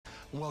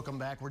Welcome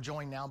back. We're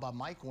joined now by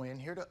Mike Wynne,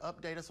 here to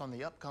update us on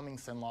the upcoming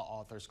Cenla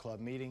Authors Club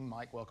meeting.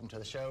 Mike, welcome to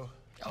the show.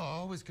 Oh,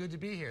 always good to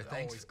be here.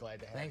 Thanks. Always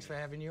glad to have Thanks you. for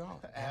having me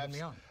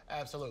on.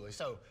 Absolutely.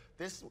 So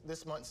this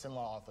month's Cenla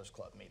Authors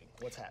Club meeting,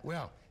 what's happening?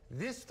 Well,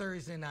 this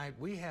Thursday night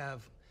we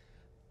have,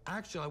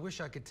 actually I wish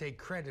I could take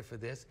credit for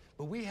this,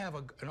 but we have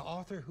an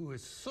author who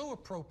is so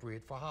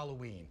appropriate for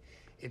Halloween.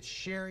 It's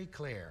Sherry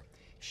Claire.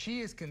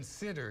 She is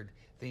considered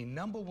the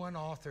 #1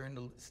 author in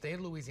the state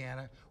of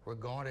Louisiana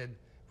regarding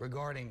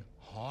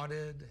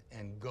haunted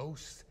and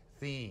ghost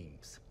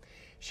themes.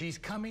 She's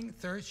coming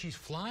she's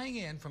flying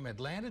in from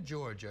Atlanta,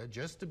 Georgia,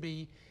 just to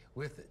be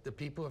with the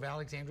people of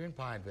Alexandria and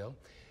Pineville,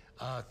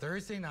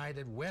 Thursday night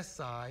at West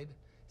Side,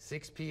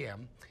 6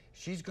 p.m.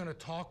 She's going to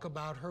talk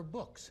about her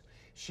books.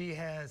 She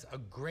has a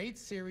great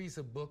series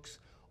of books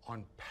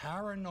on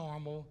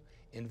paranormal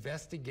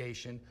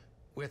investigation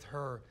with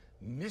her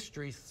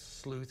mystery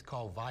sleuth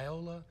called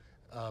Viola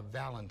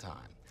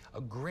Valentine.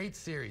 A great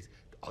series.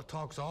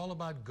 Talks all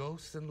about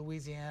ghosts in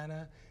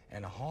Louisiana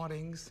and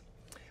hauntings.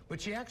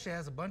 But she actually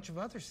has a bunch of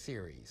other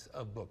series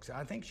of books.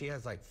 I think she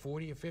has like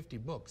 40 or 50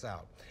 books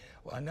out.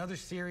 Another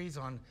series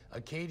on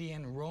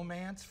Acadian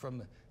romance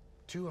from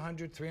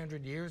 200,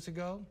 300 years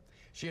ago.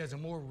 She has a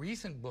more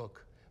recent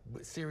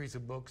series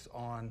of books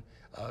on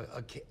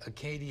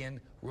Acadian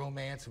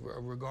romance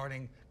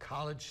regarding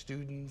college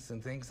students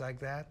and things like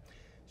that.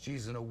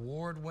 She's an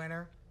award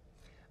winner.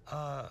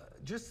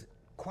 Just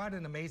quite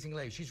an amazing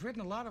lady. She's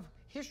written a lot of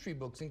history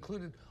books,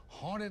 including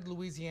Haunted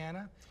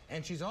Louisiana,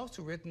 and she's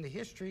also written the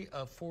history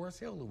of Forest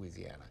Hill,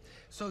 Louisiana.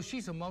 So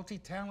she's a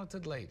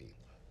multi-talented lady.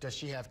 Does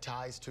she have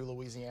ties to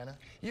Louisiana?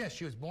 Yes,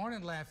 she was born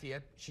in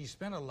Lafayette. She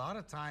spent a lot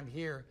of time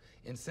here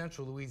in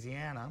central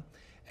Louisiana,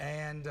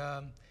 and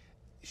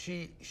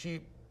she's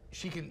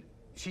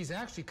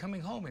actually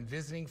coming home and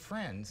visiting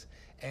friends,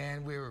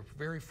 and we were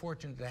very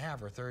fortunate to have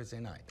her Thursday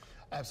night.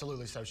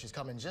 Absolutely. So she's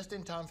coming just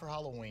in time for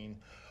Halloween.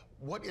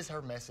 What is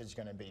her message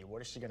going to be?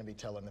 What is she going to be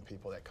telling the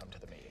people that come to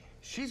the meeting?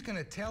 She's going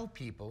to tell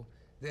people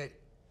that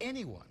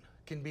anyone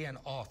can be an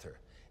author.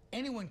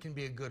 Anyone can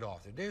be a good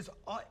author.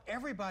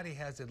 Everybody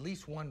has at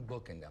least one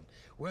book in them,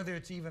 whether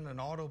it's even an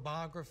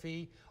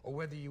autobiography or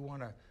whether you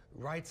want to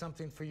write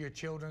something for your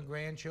children,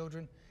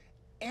 grandchildren.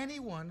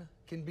 Anyone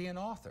can be an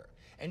author,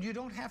 and you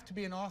don't have to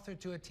be an author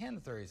to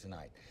attend Thursday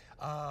night.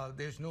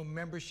 There's no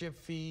membership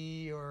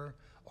fee or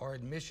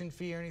admission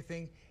fee or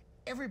anything.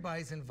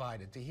 Everybody's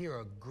invited to hear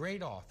a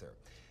great author,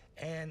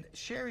 and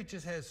Sherry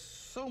just has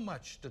so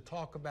much to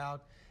talk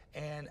about,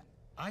 and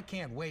I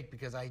can't wait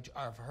because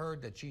I've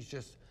heard that she's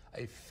just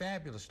a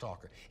fabulous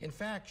talker. In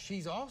fact,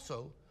 she's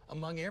also,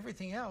 among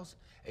everything else,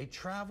 a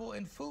travel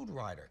and food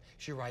writer.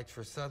 She writes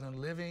for Southern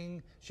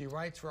Living. She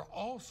writes for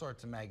all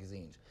sorts of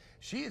magazines.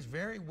 She is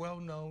very well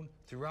known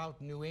throughout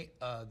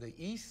the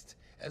East,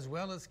 as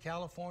well as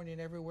California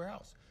and everywhere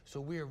else. So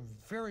we are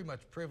very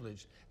much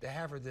privileged to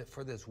have her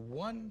for this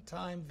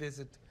one-time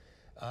visit,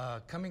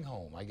 coming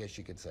home, I guess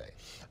you could say.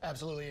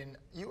 Absolutely. And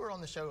you were on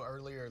the show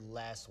earlier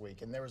last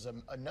week, and there was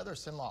another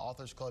Cenla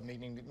Authors Club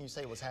meeting. Didn't you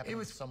say it was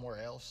happening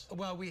somewhere else?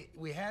 Well,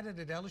 we had it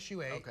at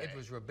LSUA. Okay. It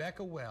was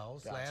Rebecca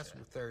Wells last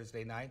Gotcha.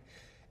 Thursday night.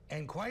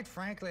 And quite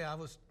frankly, I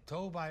was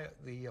told by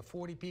the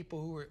 40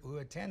 people who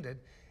attended,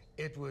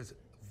 it was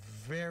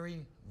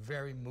very,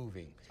 very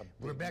moving.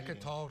 Rebecca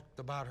talked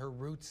about her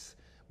roots,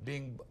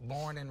 being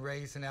born and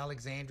raised in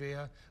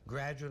Alexandria,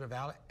 graduate of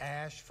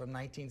Ash from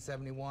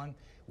 1971.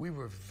 We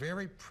were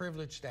very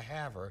privileged to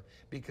have her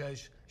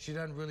because she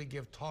doesn't really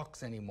give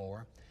talks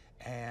anymore.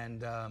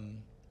 And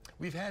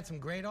we've had some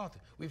great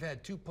authors. We've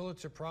had 2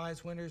 Pulitzer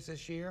Prize winners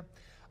this year.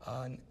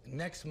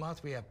 Next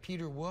month we have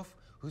Peter Wolf,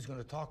 who's going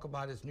to talk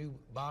about his new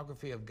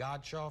biography of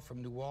Godshaw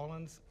from New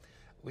Orleans.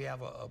 We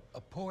have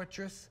a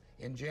poetress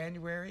in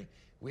January.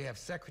 We have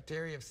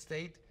Secretary of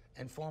State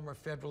and former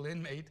federal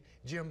inmate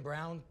Jim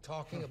Brown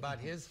talking about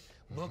his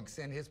books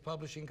and his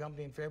publishing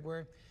company in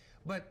February.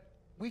 But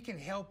we can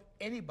help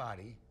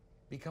anybody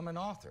become an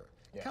author.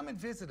 Yeah. Come and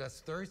visit us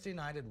Thursday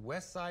night at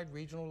West Side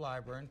Regional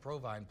Library in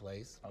Provine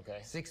Place,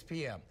 6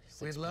 p.m.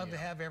 We'd love to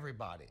have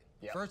everybody.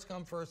 Yep. First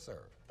come, first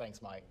serve.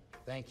 Thanks, Mike.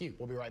 Thank you.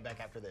 We'll be right back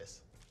after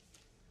this.